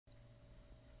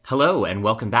Hello, and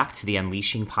welcome back to the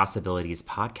Unleashing Possibilities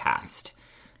podcast.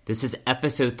 This is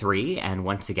episode 3, and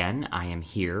once again, I am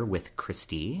here with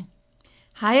Christy.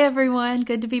 Hi, everyone.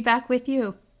 Good to be back with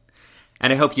you.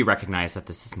 And I hope you recognize that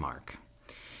this is Mark.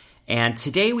 And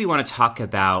today we want to talk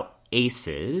about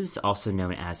ACEs, also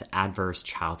known as adverse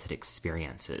childhood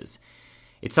experiences.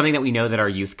 It's something that we know that our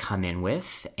youth come in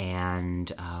with,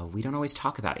 and we don't always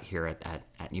talk about it here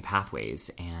at New Pathways.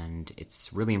 And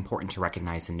it's really important to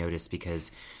recognize and notice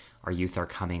because our youth are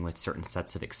coming with certain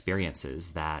sets of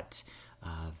experiences that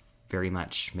very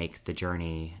much make the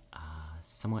journey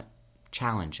somewhat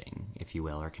challenging, if you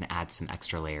will, or can add some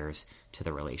extra layers to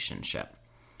the relationship.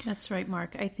 That's right,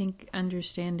 Mark. I think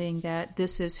understanding that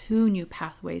this is who New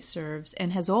Pathways serves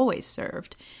and has always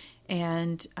served.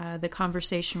 And the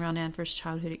conversation around adverse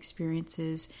childhood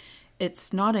experiences,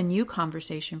 it's not a new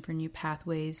conversation for New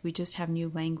Pathways. We just have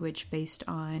new language based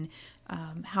on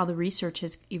how the research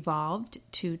has evolved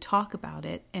to talk about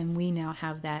it. And we now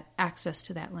have that access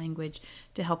to that language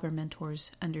to help our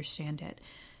mentors understand it.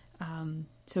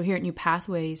 So here at New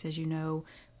Pathways, as you know,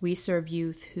 we serve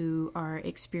youth who are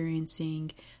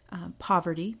experiencing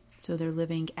poverty. So they're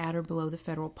living at or below the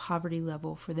federal poverty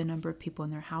level for the number of people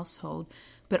in their household.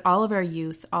 But all of our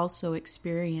youth also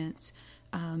experience,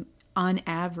 on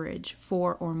average,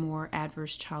 4 or more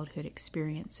adverse childhood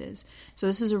experiences. So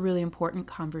this is a really important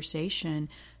conversation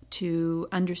to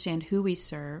understand who we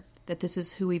serve, that this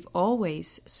is who we've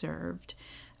always served,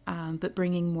 but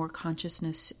bringing more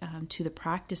consciousness to the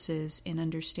practices and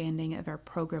understanding of our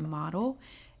program model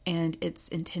and its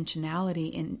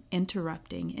intentionality in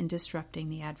interrupting and disrupting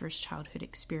the adverse childhood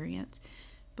experience.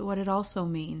 But what it also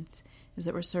means is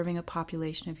that we're serving a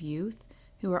population of youth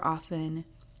who are often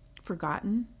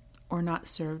forgotten or not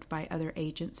served by other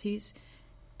agencies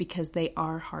because they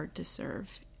are hard to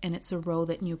serve. And it's a role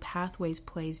that New Pathways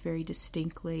plays very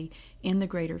distinctly in the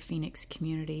greater Phoenix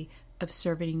community of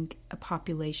serving a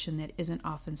population that isn't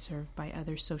often served by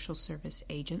other social service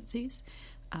agencies.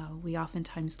 We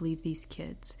oftentimes leave these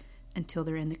kids until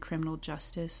they're in the criminal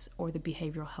justice or the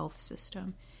behavioral health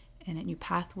system. And at New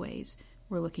Pathways,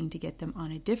 we're looking to get them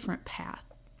on a different path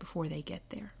before they get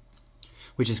there.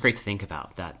 Which is great to think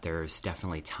about, that there's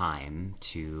definitely time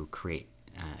to create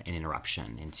an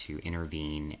interruption and to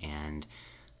intervene and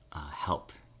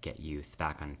help get youth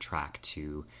back on track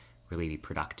to really be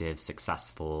productive,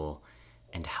 successful,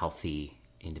 and healthy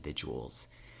individuals.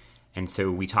 And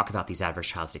so we talk about these adverse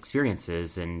childhood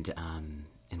experiences, and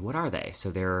what are they?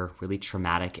 So they're really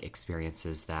traumatic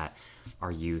experiences that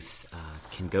our youth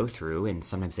can go through, and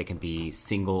sometimes they can be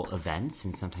single events,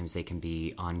 and sometimes they can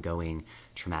be ongoing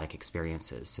traumatic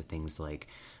experiences. So things like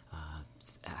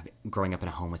growing up in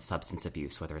a home with substance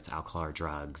abuse, whether it's alcohol or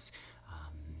drugs,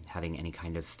 having any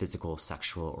kind of physical,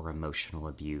 sexual, or emotional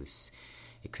abuse.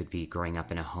 It could be growing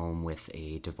up in a home with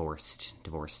a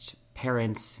divorced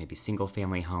parents, maybe single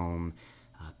family home,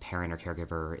 parent or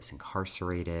caregiver is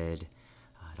incarcerated.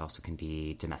 It also can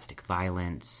be domestic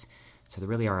violence. So there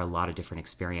really are a lot of different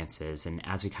experiences. And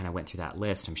as we kind of went through that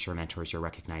list, I'm sure mentors, you're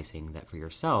recognizing that for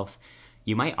yourself,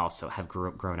 you might also have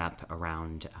grown up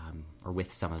around or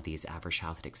with some of these adverse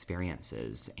childhood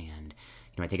experiences. And,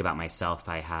 I think about myself,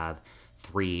 I have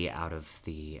 3 out of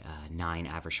the 9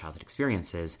 adverse childhood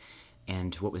experiences.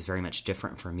 And what was very much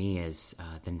different for me is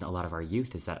than a lot of our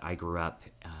youth is that I grew up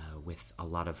with a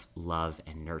lot of love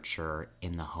and nurture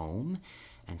in the home.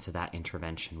 And so that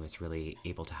intervention was really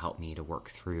able to help me to work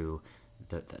through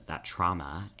that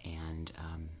trauma and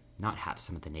not have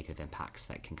some of the negative impacts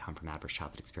that can come from adverse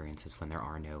childhood experiences when there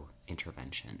are no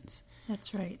interventions.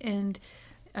 That's right. And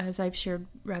as I've shared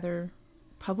rather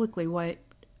publicly, what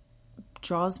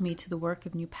draws me to the work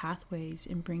of New Pathways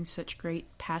and brings such great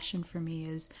passion for me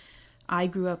is I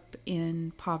grew up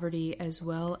in poverty as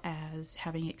well as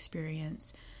having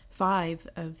experienced 5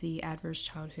 of the adverse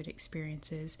childhood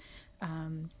experiences,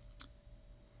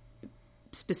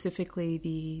 specifically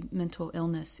the mental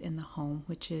illness in the home,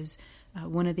 which is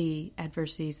one of the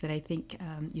adversities that I think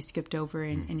you skipped over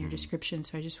in your description.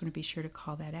 So I just want to be sure to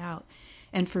call that out.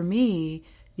 And for me,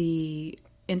 the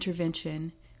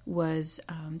intervention was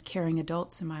caring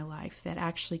adults in my life that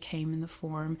actually came in the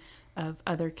form of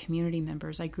other community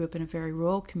members. I grew up in a very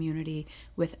rural community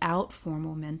without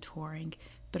formal mentoring,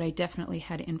 but I definitely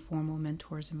had informal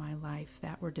mentors in my life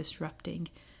that were disrupting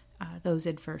those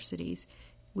adversities,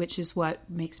 which is what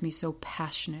makes me so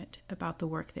passionate about the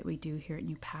work that we do here at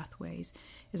New Pathways,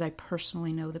 is I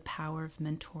personally know the power of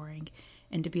mentoring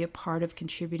and to be a part of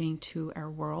contributing to our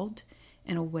world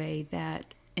in a way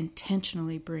that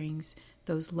intentionally brings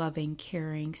those loving,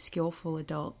 caring, skillful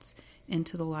adults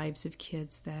into the lives of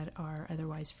kids that are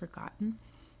otherwise forgotten.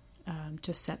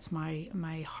 just sets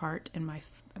my heart and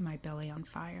my belly on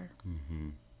fire. Mm-hmm.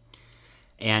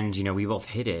 And, we both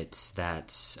hit it,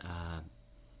 that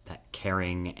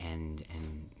caring and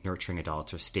nurturing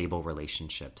adults or stable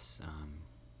relationships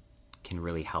can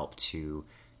really help to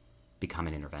become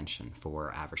an intervention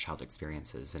for average child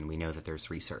experiences. And we know that there's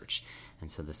research.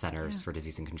 And so the Centers for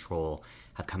Disease and Control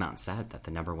have come out and said that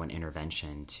the number one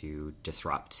intervention to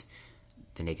disrupt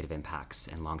the negative impacts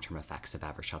and long-term effects of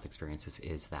average child experiences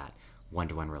is that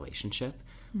one-to-one relationship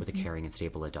with a caring and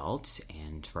stable adult.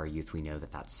 And for our youth, we know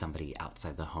that that's somebody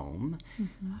outside the home,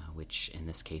 which in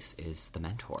this case is the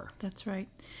mentor. That's right.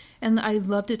 And I'd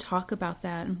love to talk about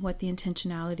that and what the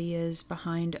intentionality is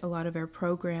behind a lot of our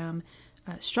program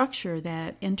structure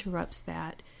that interrupts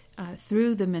that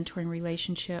through the mentoring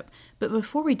relationship. But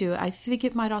before we do it, I think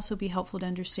it might also be helpful to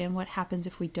understand what happens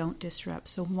if we don't disrupt.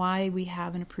 So why we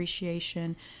have an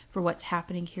appreciation for what's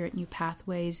happening here at New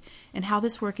Pathways, and how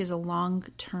this work is a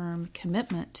long-term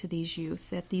commitment to these youth,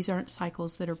 that these aren't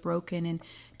cycles that are broken in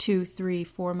 2, 3,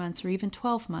 4 months, or even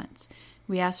 12 months.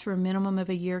 We ask for a minimum of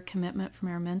a year commitment from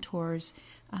our mentors,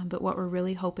 but what we're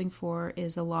really hoping for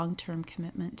is a long-term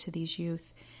commitment to these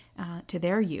youth, to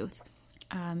their youth.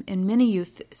 And many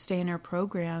youth stay in our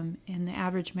program, and the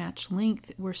average match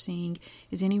length we're seeing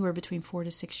is anywhere between 4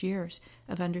 to 6 years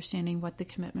of understanding what the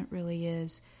commitment really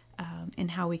is,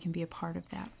 and how we can be a part of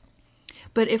that.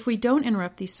 But if we don't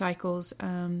interrupt these cycles,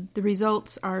 the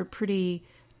results are pretty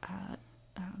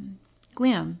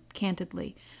glim,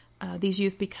 candidly. These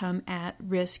youth become at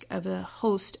risk of a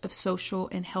host of social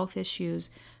and health issues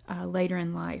later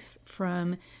in life,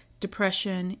 from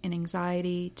depression and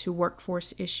anxiety to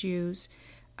workforce issues.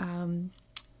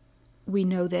 We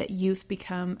know that youth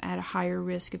become at a higher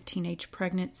risk of teenage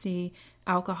pregnancy,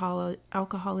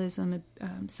 alcoholism,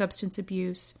 substance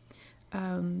abuse,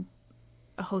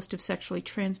 a host of sexually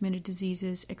transmitted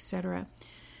diseases, etc.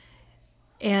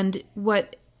 And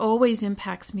what always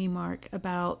impacts me, Mark,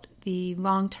 about the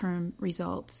long-term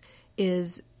results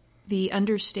is the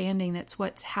understanding that's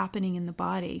what's happening in the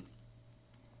body,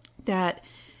 that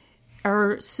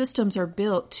our systems are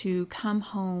built to come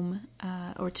home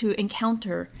or to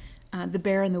encounter the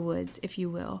bear in the woods, if you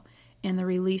will, and the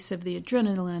release of the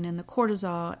adrenaline and the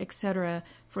cortisol, etc.,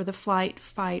 for the flight,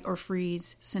 fight, or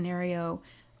freeze scenario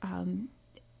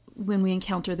when we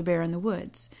encounter the bear in the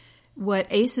woods. What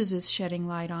ACEs is shedding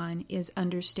light on is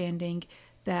understanding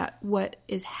that what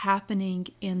is happening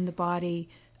in the body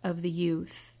of the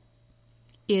youth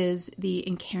is the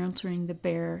encountering the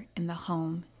bear in the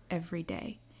home every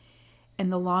day.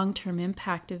 And the long-term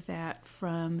impact of that,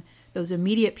 from those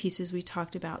immediate pieces we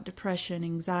talked about, depression,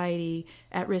 anxiety,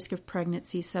 at risk of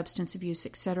pregnancy, substance abuse,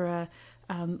 etc.,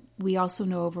 we also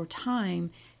know over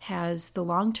time has the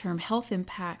long-term health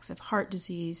impacts of heart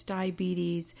disease,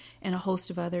 diabetes, and a host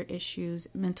of other issues,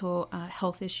 mental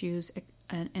health issues,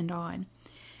 and on.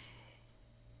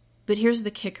 But here's the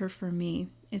kicker for me,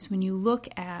 is when you look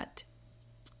at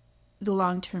the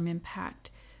long-term impact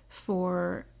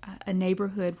for a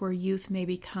neighborhood where youth may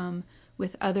become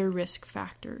with other risk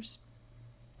factors.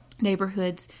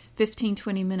 Neighborhoods 15,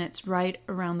 20 minutes right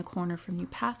around the corner from New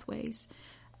Pathways.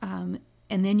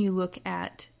 And then you look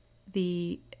at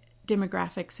the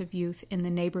demographics of youth in the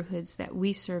neighborhoods that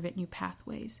we serve at New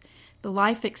Pathways. The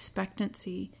life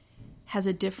expectancy has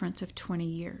a difference of 20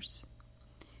 years.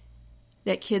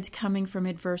 That kids coming from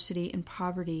adversity and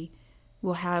poverty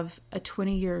will have a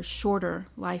 20-year shorter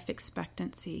life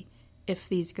expectancy if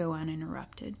these go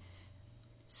uninterrupted.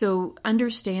 So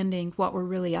understanding what we're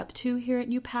really up to here at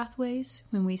New Pathways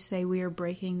when we say we are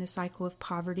breaking the cycle of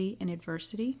poverty and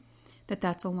adversity,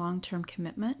 that's a long-term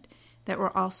commitment, that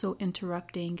we're also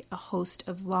interrupting a host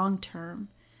of long-term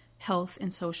health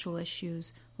and social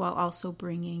issues while also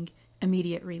bringing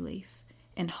immediate relief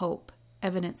and hope,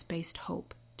 evidence-based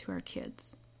hope to our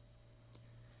kids.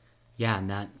 Yeah, and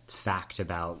that fact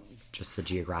about just the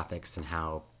geographics and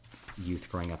how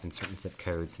youth growing up in certain zip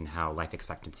codes and how life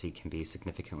expectancy can be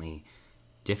significantly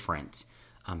different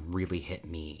really hit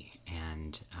me,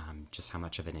 and just how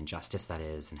much of an injustice that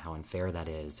is and how unfair that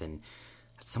is, and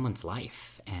that's someone's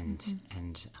life, and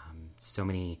so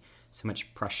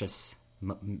much precious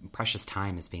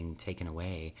time is being taken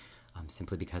away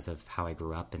simply because of how I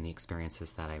grew up and the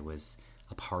experiences that I was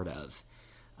a part of,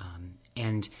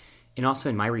 and also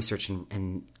in my research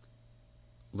and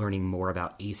learning more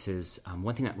about ACEs,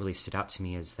 one thing that really stood out to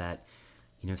me is that,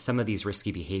 some of these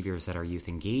risky behaviors that our youth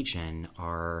engage in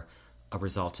are a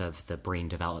result of the brain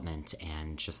development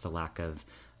and just the lack of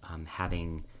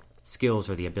having skills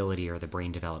or the ability or the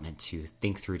brain development to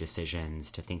think through decisions,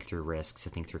 to think through risks, to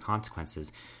think through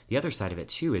consequences. The other side of it,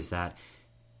 too, is that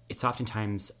it's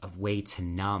oftentimes a way to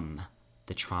numb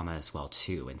the trauma as well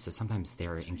too. And so sometimes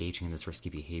they're engaging in those risky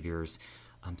behaviors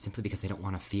simply because they don't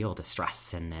want to feel the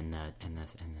stress and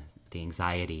the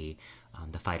anxiety,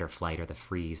 the fight or flight or the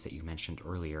freeze that you mentioned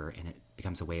earlier, and it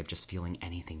becomes a way of just feeling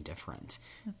anything different.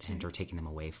 That's right. Or taking them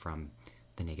away from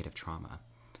the negative trauma.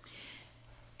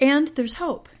 And there's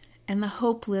hope. And the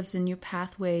hope lives in new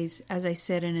pathways, as I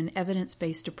said, in an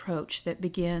evidence-based approach that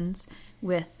begins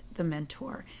with the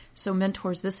mentor. So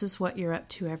mentors, this is what you're up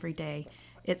to every day.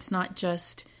 It's not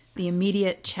just the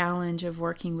immediate challenge of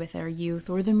working with our youth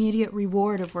or the immediate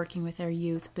reward of working with our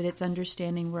youth, but it's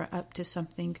understanding we're up to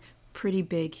something pretty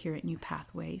big here at New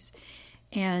Pathways.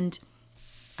 And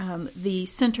the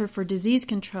Center for Disease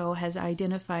Control has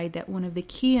identified that one of the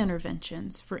key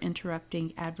interventions for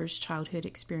interrupting adverse childhood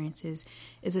experiences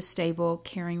is a stable,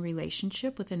 caring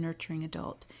relationship with a nurturing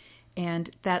adult. And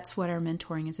that's what our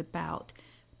mentoring is about.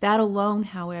 That alone,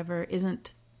 however,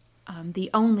 isn't the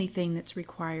only thing that's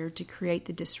required to create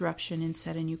the disruption and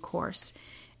set a new course.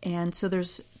 And so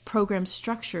there's program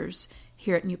structures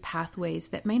here at New Pathways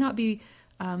that may not be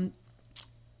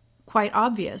quite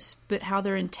obvious, but how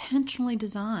they're intentionally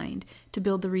designed to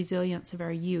build the resilience of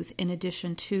our youth, in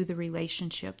addition to the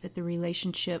relationship, that the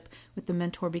relationship with the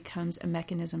mentor becomes a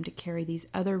mechanism to carry these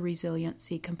other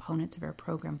resiliency components of our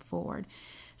program forward.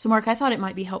 So Mark, I thought it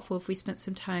might be helpful if we spent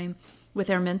some time with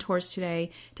our mentors today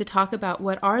to talk about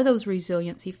what are those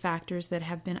resiliency factors that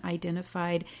have been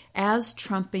identified as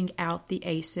trumping out the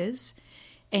ACEs,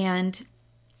 and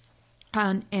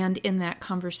in that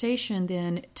conversation,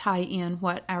 then tie in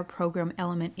what our program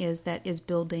element is that is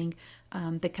building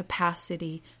the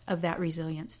capacity of that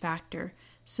resilience factor.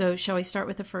 So shall we start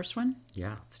with the first one?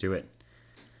 Yeah, let's do it.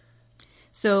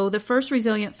 So the first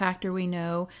resilient factor we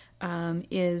know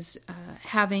is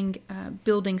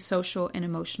building social and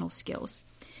emotional skills.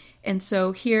 And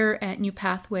so here at New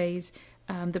Pathways,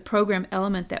 the program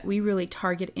element that we really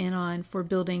target in on for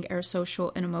building our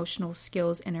social and emotional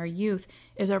skills in our youth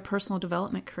is our personal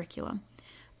development curriculum.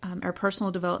 Our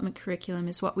personal development curriculum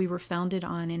is what we were founded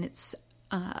on, and it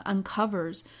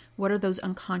uncovers what are those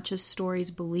unconscious stories,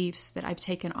 beliefs that I've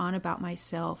taken on about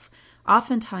myself,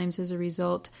 oftentimes as a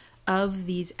result of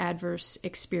these adverse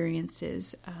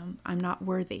experiences. I'm not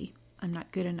worthy. I'm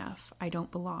not good enough. I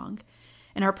don't belong.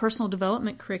 And our personal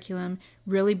development curriculum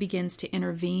really begins to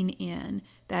intervene in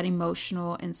that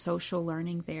emotional and social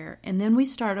learning there. And then we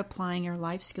start applying our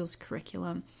life skills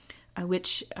curriculum,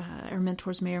 which our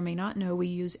mentors may or may not know. We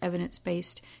use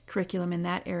evidence-based curriculum in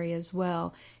that area as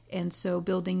well. And so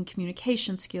building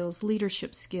communication skills,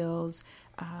 leadership skills,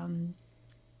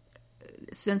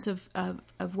 sense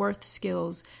of worth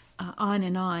skills, on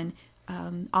and on,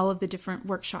 all of the different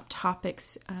workshop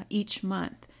topics each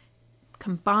month,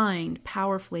 combined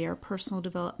powerfully our personal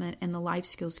development and the life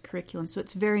skills curriculum. So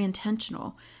it's very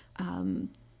intentional.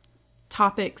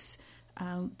 Topics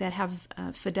that have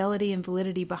fidelity and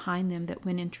validity behind them, that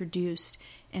when introduced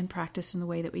and practiced in the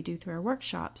way that we do through our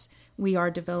workshops, we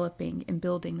are developing and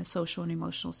building the social and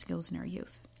emotional skills in our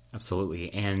youth.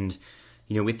 Absolutely. And,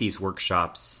 with these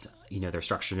workshops, they're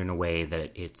structured in a way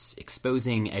that it's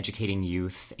exposing, educating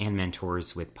youth and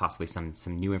mentors with possibly some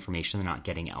new information they're not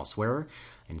getting elsewhere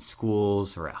in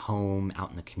schools or at home,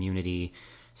 out in the community.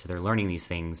 So they're learning these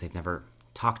things. They've never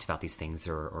talked about these things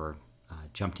or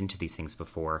jumped into these things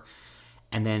before.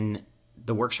 And then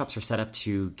the workshops are set up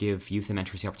to give youth and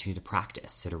mentors the opportunity to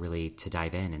practice, so to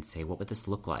dive in and say, what would this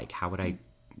look like? How would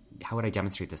I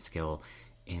demonstrate this skill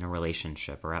in a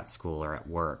relationship or at school or at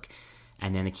work?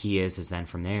 And then the key is then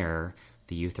from there,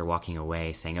 the youth are walking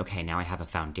away saying, okay, now I have a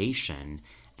foundation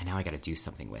and now I got to do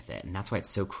something with it. And that's why it's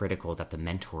so critical that the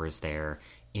mentor is there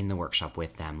in the workshop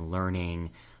with them,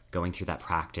 learning, going through that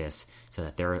practice so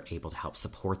that they're able to help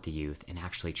support the youth in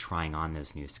actually trying on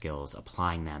those new skills,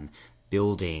 applying them,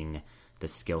 building the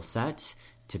skill set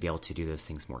to be able to do those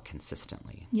things more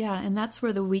consistently. Yeah, and that's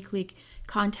where the weekly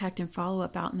contact and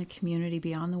follow-up out in the community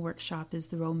beyond the workshop is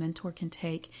the role mentor can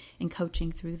take in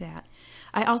coaching through that.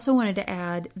 I also wanted to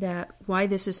add that why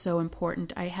this is so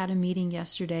important. I had a meeting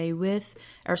yesterday with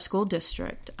our school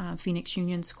district, Phoenix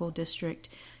Union School District,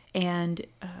 and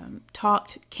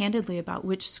talked candidly about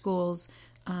which schools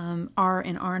are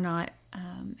and are not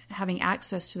having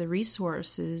access to the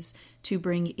resources to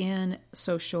bring in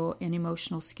social and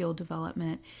emotional skill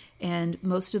development. And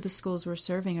most of the schools we're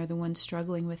serving are the ones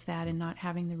struggling with that and not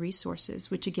having the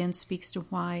resources, which again speaks to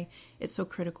why it's so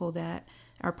critical that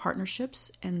our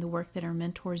partnerships and the work that our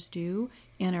mentors do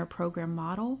in our program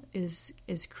model is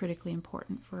critically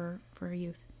important for our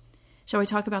youth. Shall we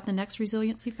talk about the next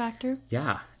resiliency factor?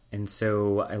 Yeah. And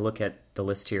so I look at the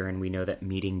list here, and we know that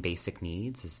meeting basic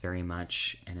needs is very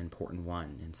much an important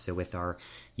one. And so with our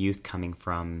youth coming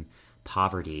from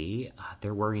poverty,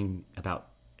 they're worrying about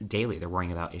daily. They're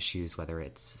worrying about issues, whether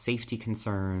it's safety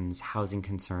concerns, housing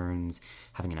concerns,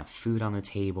 having enough food on the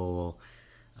table,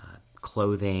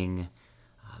 clothing.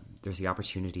 There's the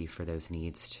opportunity for those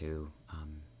needs to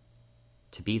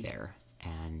be there.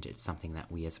 And it's something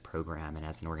that we as a program and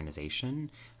as an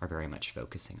organization are very much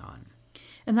focusing on.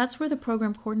 And that's where the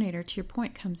program coordinator, to your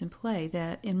point, comes in play.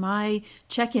 That in my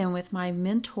check-in with my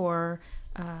mentor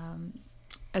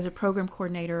as a program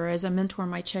coordinator, or as a mentor,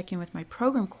 my check-in with my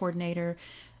program coordinator,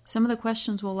 some of the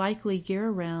questions will likely gear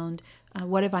around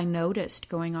what have I noticed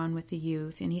going on with the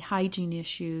youth, any hygiene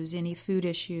issues, any food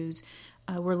issues.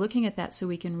 We're looking at that so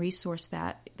we can resource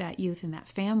that youth and that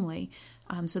family.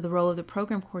 So the role of the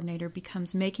program coordinator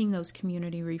becomes making those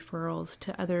community referrals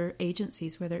to other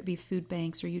agencies, whether it be food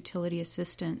banks or utility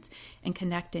assistance, and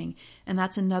connecting. And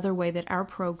that's another way that our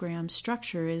program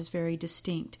structure is very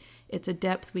distinct. It's a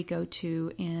depth we go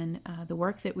to in the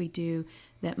work that we do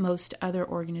that most other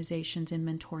organizations in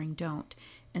mentoring don't.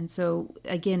 And so,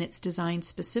 again, it's designed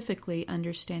specifically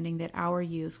understanding that our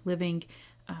youth living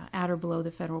at or below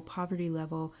the federal poverty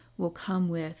level will come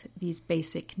with these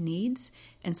basic needs.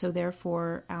 And so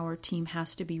therefore our team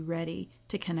has to be ready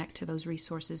to connect to those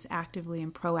resources actively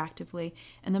and proactively.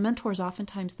 And the mentor is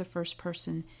oftentimes the first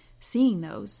person seeing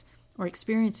those or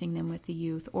experiencing them with the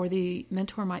youth, or the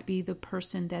mentor might be the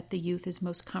person that the youth is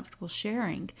most comfortable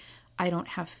sharing. I don't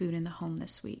have food in the home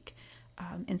this week.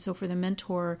 And so for the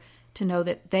mentor to know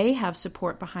that they have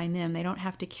support behind them, they don't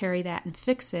have to carry that and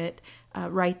fix it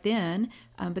right then,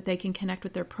 but they can connect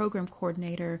with their program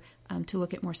coordinator to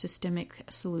look at more systemic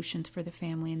solutions for the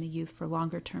family and the youth for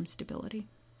longer-term stability.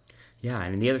 Yeah,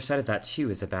 and the other side of that, too,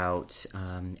 is about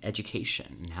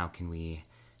education, and how can we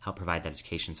help provide that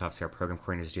education. So obviously our program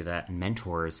coordinators do that, and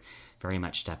mentors very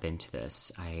much step into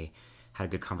this. I had a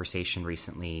good conversation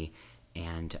recently,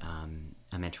 and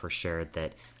a mentor shared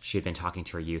that she had been talking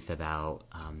to her youth about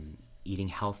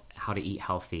how to eat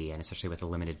healthy, and especially with a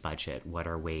limited budget, what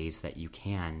are ways that you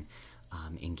can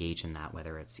engage in that,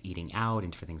 whether it's eating out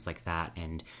and different things like that.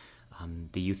 And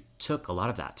the youth took a lot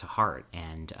of that to heart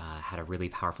and had a really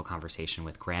powerful conversation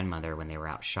with grandmother when they were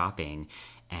out shopping.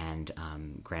 And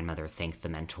grandmother thanked the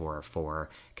mentor for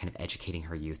kind of educating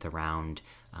her youth around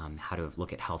how to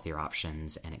look at healthier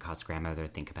options. And it caused grandmother to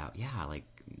think about,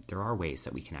 there are ways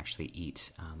that we can actually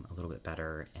eat a little bit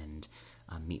better and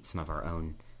meet some of our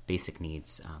own basic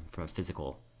needs from a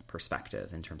physical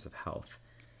perspective in terms of health.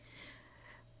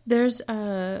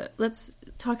 Let's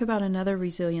talk about another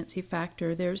resiliency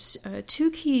factor. There's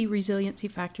two key resiliency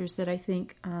factors that I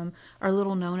think are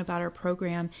little known about our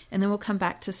program, and then we'll come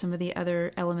back to some of the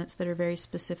other elements that are very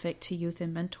specific to youth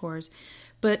and mentors.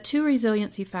 But two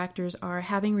resiliency factors are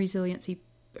having resilient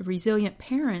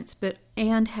parents,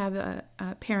 and have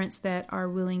parents that are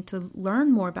willing to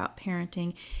learn more about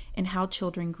parenting and how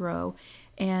children grow.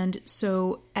 And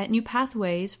so at New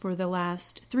Pathways for the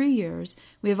last 3 years,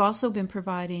 we have also been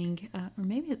providing, or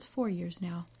maybe it's 4 years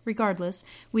now, regardless,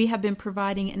 we have been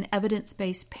providing an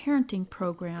evidence-based parenting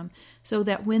program so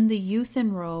that when the youth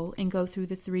enroll and go through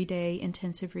the 3-day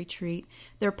intensive retreat,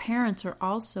 their parents are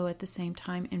also at the same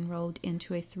time enrolled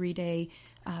into a 2-day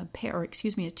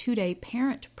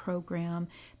parent program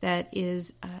that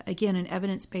is, again, an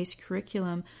evidence-based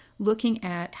curriculum looking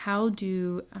at how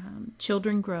do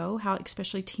children grow, how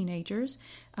especially teenagers,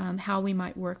 how we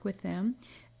might work with them,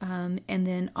 and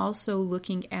then also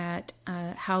looking at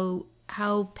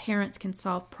how parents can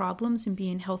solve problems and be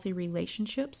in healthy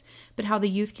relationships, but how the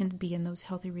youth can be in those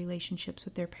healthy relationships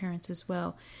with their parents as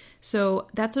well. So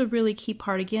that's a really key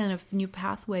part, again, of New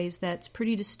Pathways that's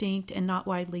pretty distinct and not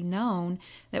widely known,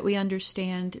 that we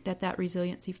understand that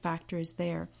resiliency factor is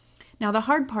there. Now, the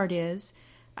hard part is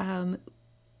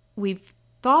we've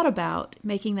thought about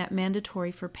making that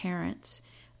mandatory for parents,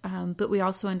 but we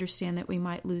also understand that we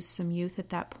might lose some youth at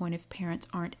that point if parents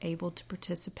aren't able to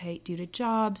participate due to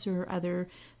jobs or other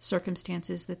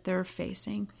circumstances that they're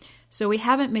facing. So we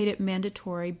haven't made it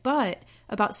mandatory, but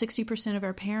about 60% of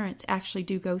our parents actually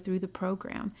do go through the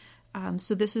program.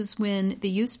 So this is when the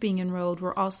youth's being enrolled,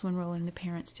 we're also enrolling the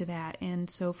parents to that. And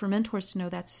so for mentors to know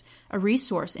that's a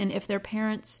resource. And if the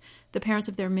parents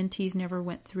of their mentees never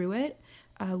went through it,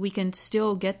 we can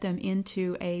still get them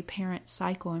into a parent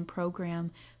cycle and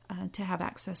program to have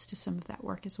access to some of that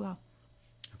work as well.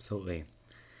 Absolutely.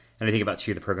 And I think about,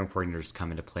 too, the program coordinators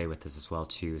come into play with this as well,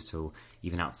 too. So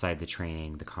even outside the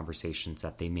training, the conversations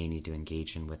that they may need to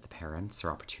engage in with the parents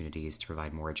are opportunities to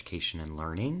provide more education and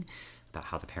learning about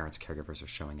how the parents' caregivers are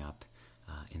showing up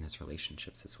in those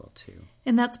relationships as well too.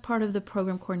 And that's part of the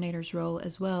program coordinator's role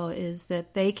as well, is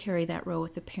that they carry that role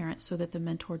with the parents so that the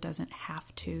mentor doesn't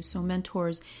have to. So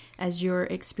mentors, as you're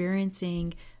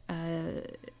experiencing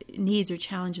needs or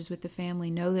challenges with the family,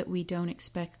 know that we don't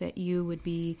expect that you would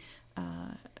be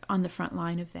on the front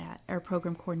line of that. Our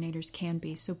program coordinators can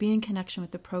be. So be in connection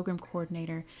with the program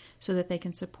coordinator so that they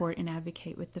can support and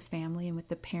advocate with the family and with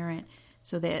the parent,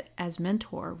 so that as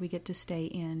mentor, we get to stay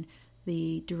in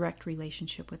the direct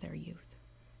relationship with our youth.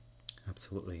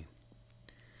 Absolutely.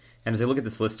 And as I look at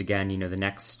this list again, the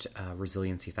next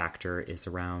resiliency factor is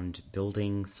around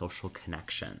building social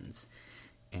connections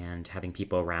and having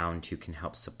people around who can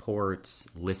help support,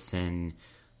 listen,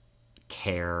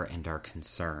 care, and are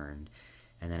concerned.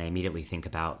 And then I immediately think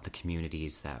about the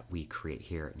communities that we create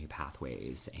here at New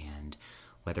Pathways, and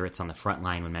whether it's on the front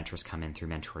line when mentors come in through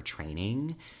mentor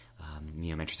training.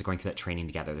 Mentors are going through that training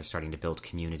together. They're starting to build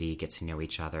community, get to know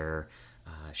each other,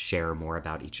 share more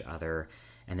about each other.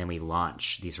 And then we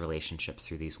launch these relationships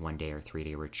through these 1-day or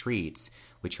 3-day retreats,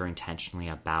 which are intentionally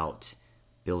about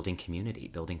building community,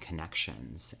 building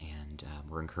connections. And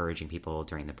we're encouraging people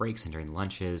during the breaks and during the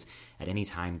lunches, at any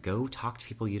time, go talk to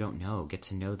people you don't know, get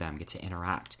to know them, get to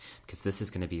interact, because this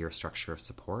is going to be your structure of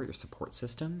support, your support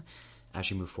system, as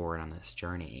you move forward on this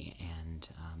journey. And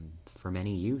for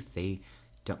many youth, they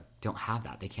don't have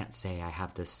that. They can't say, I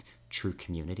have this true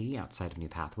community outside of New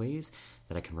Pathways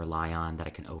that I can rely on, that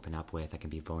I can open up with, I can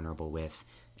be vulnerable with,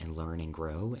 and learn and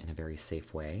grow in a very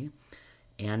safe way.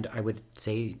 And I would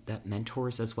say that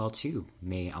mentors as well too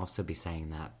may also be saying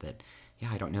that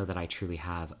I don't know that I truly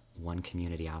have one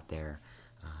community out there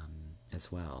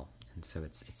as well. And so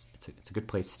it's a good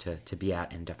place to be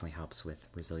at, and definitely helps with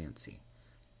resiliency.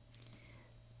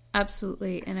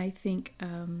 Absolutely. And I think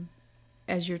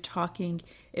as you're talking,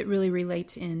 it really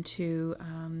relates into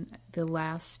the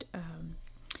last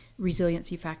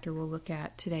resiliency factor we'll look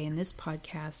at today in this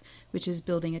podcast, which is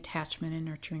building attachment and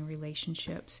nurturing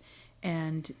relationships.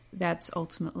 And that's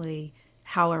ultimately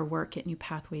how our work at New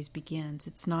Pathways begins.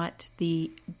 It's not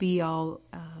the be-all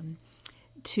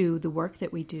to the work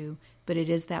that we do, but it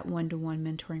is that one-to-one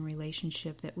mentoring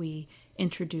relationship that we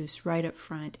introduce right up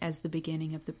front as the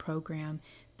beginning of the program,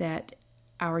 that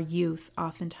our youth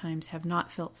oftentimes have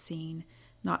not felt seen,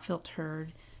 not felt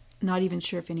heard, not even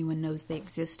sure if anyone knows they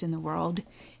exist in the world.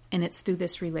 And it's through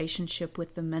this relationship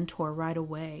with the mentor right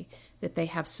away that they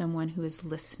have someone who is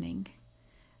listening,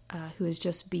 who is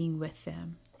just being with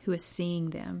them, who is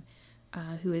seeing them,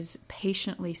 who is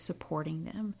patiently supporting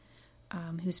them,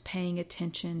 who's paying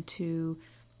attention to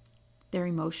their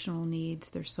emotional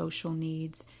needs, their social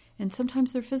needs, and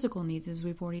sometimes their physical needs, as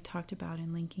we've already talked about,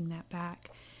 and linking that back.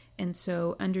 And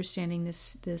so understanding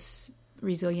this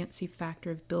resiliency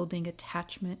factor of building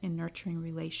attachment and nurturing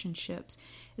relationships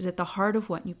is at the heart of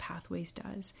what New Pathways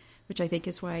does, which I think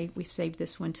is why we've saved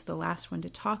this one to the last one to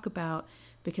talk about,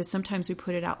 because sometimes we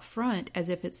put it out front as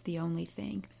if it's the only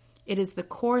thing. It is the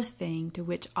core thing to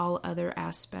which all other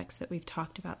aspects that we've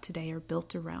talked about today are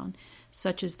built around,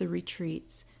 such as the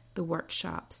retreats, the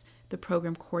workshops, the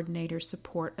program coordinator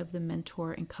support of the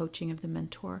mentor and coaching of the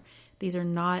mentor. These are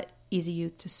not easy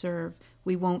youth to serve.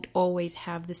 We won't always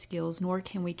have the skills, nor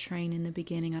can we train in the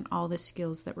beginning on all the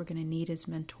skills that we're going to need as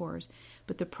mentors.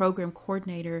 But the program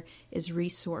coordinator is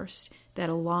resourced that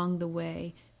along the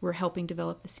way we're helping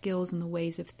develop the skills and the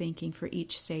ways of thinking for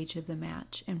each stage of the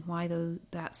match, and why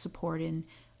that support in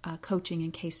coaching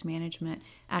and case management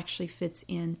actually fits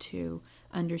into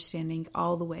understanding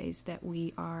all the ways that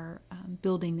we are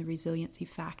building the resiliency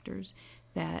factors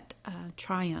that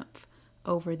triumph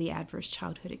over the adverse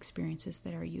childhood experiences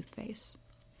that our youth face.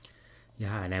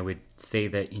 Yeah, and I would say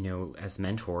that, as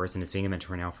mentors, and as being a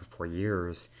mentor now for 4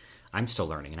 years, I'm still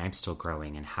learning and I'm still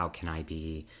growing, and how can I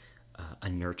be a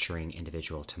nurturing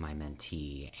individual to my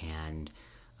mentee? And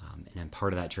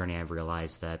part of that journey, I've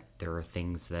realized that there are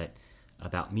things that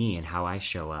about me and how I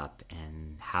show up,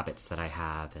 and habits that I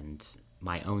have, and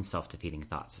my own self-defeating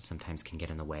thoughts that sometimes can get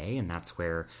in the way. And that's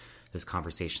where those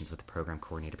conversations with the program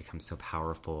coordinator become so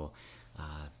powerful,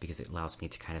 because it allows me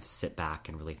to kind of sit back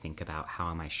and really think about how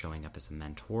am I showing up as a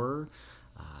mentor,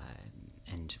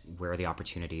 and where are the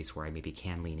opportunities where I maybe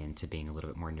can lean into being a little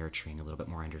bit more nurturing, a little bit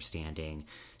more understanding,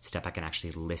 step back and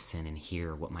actually listen and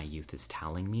hear what my youth is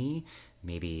telling me,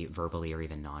 maybe verbally or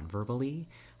even non-verbally.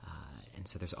 And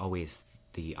so there's always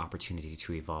the opportunity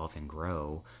to evolve and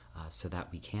grow, so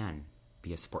that we can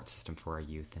be a support system for our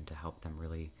youth and to help them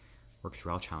really work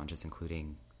through all challenges,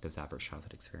 including those adverse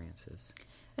childhood experiences.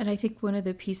 And I think one of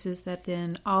the pieces that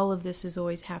then all of this is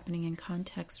always happening in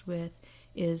context with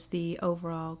is the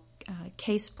overall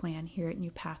case plan here at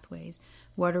New Pathways.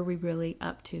 What are we really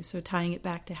up to? So tying it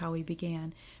back to how we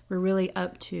began, we're really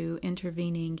up to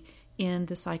intervening in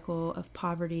the cycle of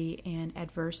poverty and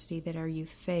adversity that our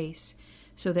youth face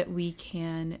so that we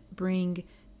can bring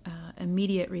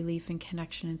immediate relief and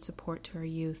connection and support to our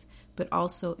youth, but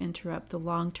also interrupt the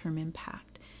long-term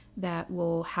impact that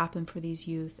will happen for these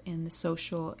youth in the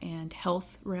social and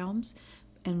health realms,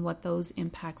 and what those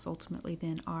impacts ultimately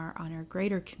then are on our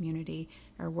greater community,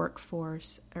 our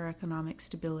workforce, our economic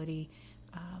stability,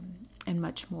 and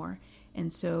much more.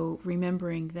 And so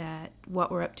remembering that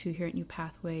what we're up to here at New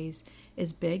Pathways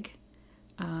is big,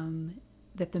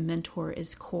 that the mentor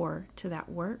is core to that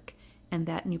work, and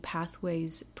that New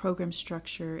Pathways program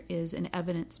structure is an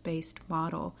evidence-based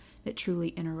model that truly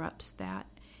interrupts that.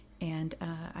 And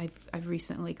I've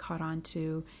recently caught on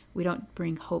to, we don't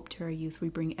bring hope to our youth, we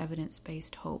bring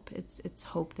evidence-based hope. It's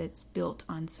hope that's built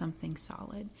on something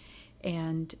solid,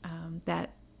 and that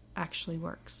actually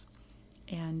works.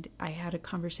 And I had a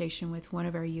conversation with one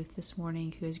of our youth this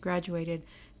morning who has graduated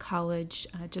college,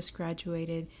 just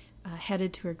graduated,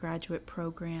 headed to her graduate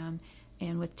program,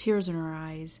 and with tears in her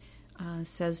eyes,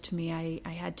 says to me, I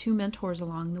had two mentors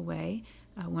along the way.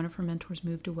 One of her mentors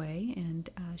moved away, and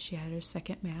she had her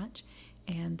second match,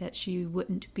 and that she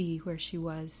wouldn't be where she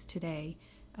was today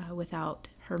without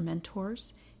her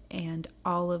mentors and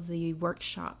all of the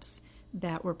workshops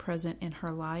that were present in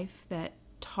her life that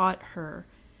taught her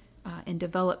and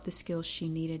developed the skills she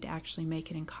needed to actually make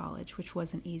it in college, which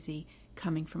wasn't easy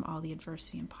coming from all the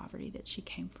adversity and poverty that she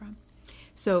came from.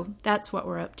 So that's what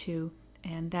we're up to.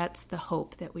 And that's the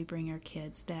hope that we bring our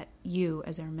kids, that you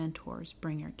as our mentors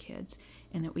bring our kids,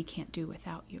 and that we can't do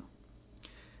without you.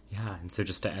 Yeah, and so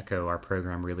just to echo, our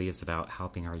program really is about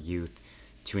helping our youth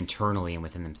to internally and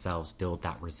within themselves build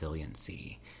that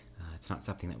resiliency. It's not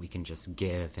something that we can just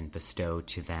give and bestow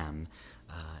to them.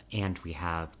 And we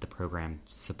have the program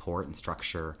support and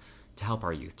structure to help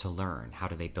our youth to learn how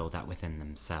do they build that within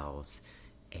themselves.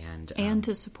 And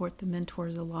to support the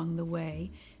mentors along the way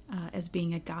as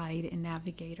being a guide and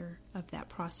navigator of that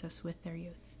process with their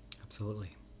youth.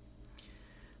 Absolutely.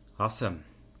 Awesome.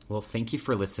 Well, thank you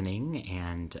for listening,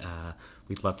 and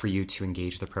we'd love for you to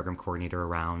engage the program coordinator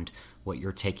around what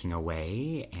you're taking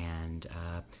away, and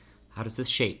how does this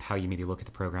shape how you maybe look at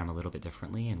the program a little bit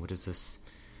differently, and what does this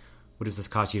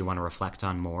cause you to want to reflect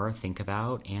on more, think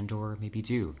about, and or maybe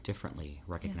do differently,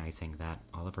 recognizing that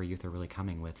all of our youth are really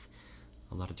coming with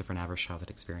a lot of different adverse childhood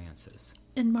experiences.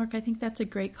 And Mark, I think that's a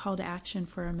great call to action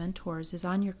for our mentors, is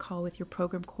on your call with your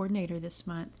program coordinator this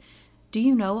month. Do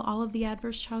you know all of the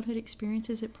adverse childhood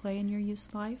experiences at play in your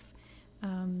youth's life?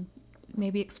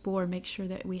 Maybe explore, make sure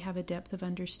that we have a depth of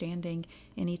understanding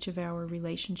in each of our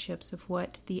relationships of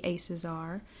what the ACEs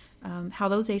are, how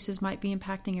those ACEs might be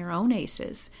impacting our own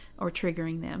ACEs or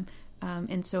triggering them.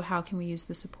 And so how can we use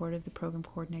the support of the program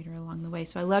coordinator along the way?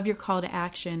 So I love your call to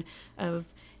action of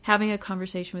having a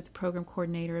conversation with the program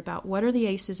coordinator about what are the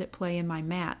ACEs at play in my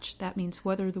match. That means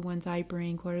what are the ones I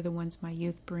bring, what are the ones my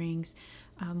youth brings,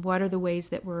 what are the ways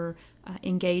that we're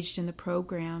engaged in the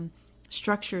program,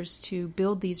 structures to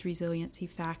build these resiliency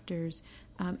factors,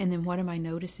 and then what am I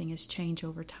noticing as change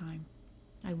over time.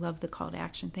 I love the call to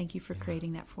action. Thank you for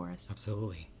creating that for us.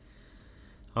 Absolutely.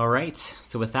 All right.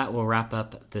 So with that, we'll wrap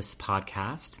up this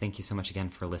podcast. Thank you so much again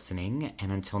for listening.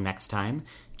 And until next time,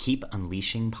 keep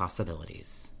unleashing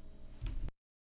possibilities.